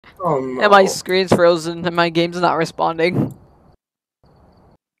Oh no. And my screen's frozen and my game's not responding.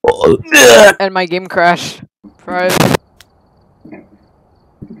 And my game crashed. Private.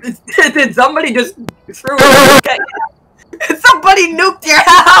 Did somebody just throw a nuke? Somebody nuked your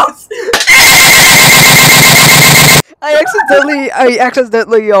house! I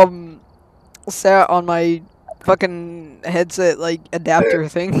accidentally sat on my fucking headset like adapter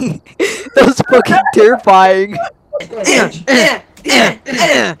thing. That was fucking terrifying.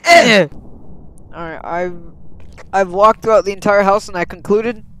 Alright, I've walked throughout the entire house and I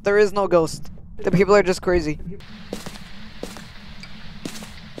concluded there is no ghost. The people are just crazy.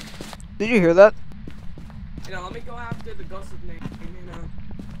 Did you hear that? You know, let me go after the ghost's name. You know.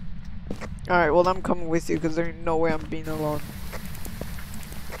 Alright, well I'm coming with you because there's no way I'm being alone.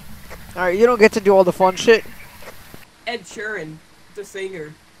 Alright, you don't get to do all the fun shit. Ed Sheeran, the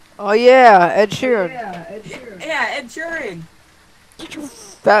singer. Oh yeah, Ed Sheeran. Yeah, Ed Sheeran. Get your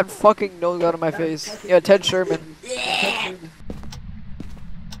fat fucking nose out of my face. Yeah, Ted Sherman.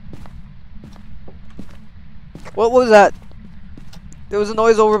 What was that? There was a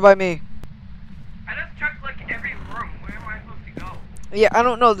noise over by me. I just checked like every room. Where am I supposed to go? Yeah, I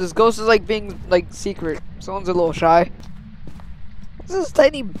don't know. This ghost is like being like secret. Someone's a little shy. This is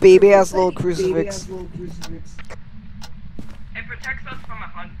tiny baby ass little crucifix. It protects us from a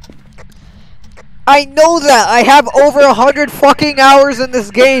hunt. I know that. I have over 100 fucking hours in this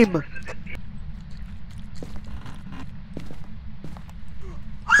game.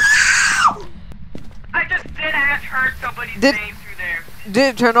 I just did heard somebody's Did- name through there.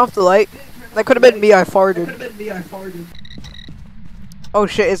 Did it turn off the light? That could have been me. I farted. Oh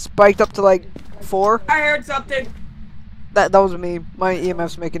shit! It spiked up to like 4. I heard something. That was me. My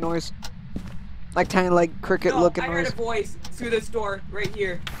EMF's making noise. Like tiny like cricket No, looking I heard noise. a voice through this door right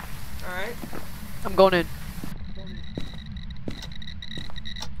here. Alright? I'm going in.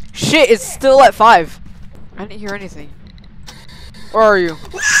 Shit! It's still at 5. I didn't hear anything. Where are you?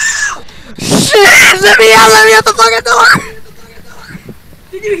 Shit! Let me out the fucking door!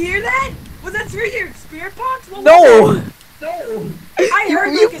 Did you hear that? Was that through your spirit box? What was No! that? No! I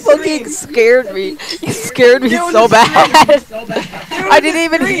heard You like a fucking scream. scared me. You scared me There was so a bad. scream. There I was didn't a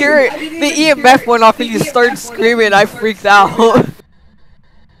even scream. hear it. The EMF went off and you started screaming. I freaked out.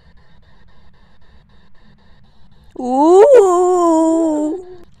 Ooh.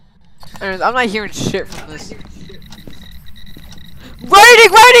 Anyways, I'm not hearing shit from this.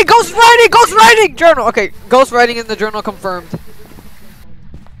 Writing! Ghost writing! Journal! Okay, ghost writing in the journal confirmed.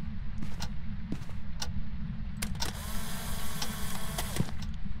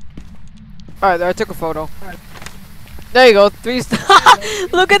 Alright, there, I took a photo. There you go, 3 star.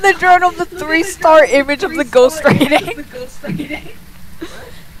 Look at the journal, the 3-star image of the ghost writing.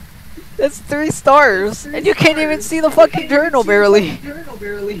 That's 3 stars. And you can't even see the fucking journal barely.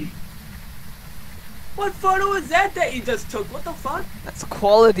 What photo is that you just took? What the fuck? That's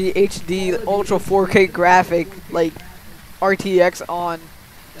quality HD ultra 4K graphic, like RTX on.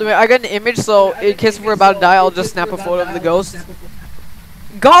 So I got an image, so in case we're about to die, I'll just snap a photo of the ghost.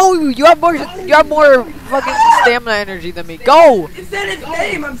 Go! You have more fucking stamina energy than me. Go! It said his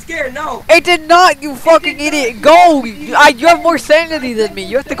name. I'm scared. No. It did not, you fucking idiot. Go! You have more sanity than me.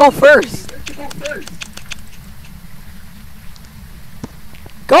 You have to go first.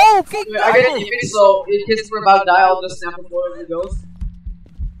 Go! I got an image, so in case we're about to die, I'll just snap a photo of the ghost.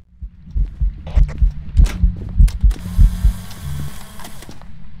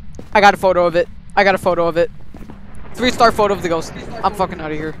 I got a photo of it. 3-star photo of the ghost. I'm fucking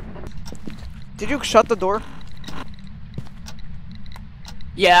out of here. Did you shut the door?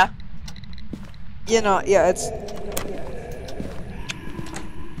 Yeah. You know, yeah, it's...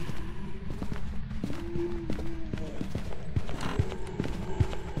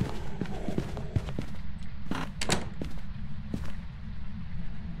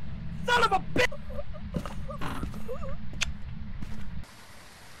 Son of a bitch.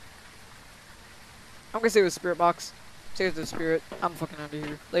 I'm gonna say it was Spirit Box. Say it was the Spirit. I'm fucking out of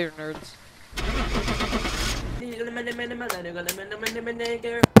here. Later, nerds.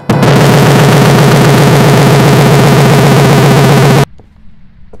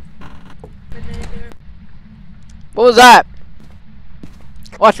 What was that?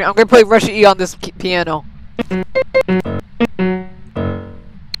 Watch me. I'm gonna play Russia E on this piano.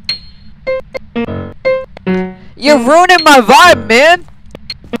 You're ruining my vibe, man!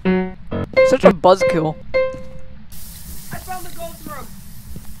 Such a buzzkill. I found the ghost room.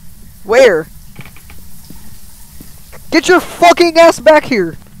 Where? Get your fucking ass back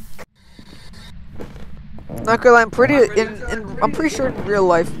here! Not gonna lie, I'm pretty sure in real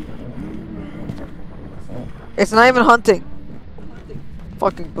life. It's not even hunting.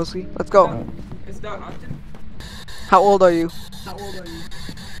 Fucking pussy. Let's go. It's not haunted. How old are you?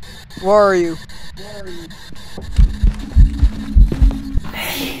 Where are you? I'm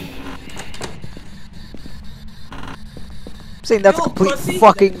saying that's a Yo, complete pussy.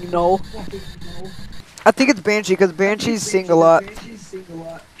 fucking no. I think it's Banshee because Banshees sing a lot.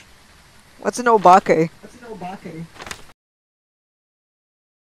 What's an Obake?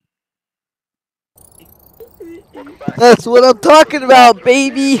 That's what I'm talking about,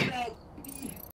 baby!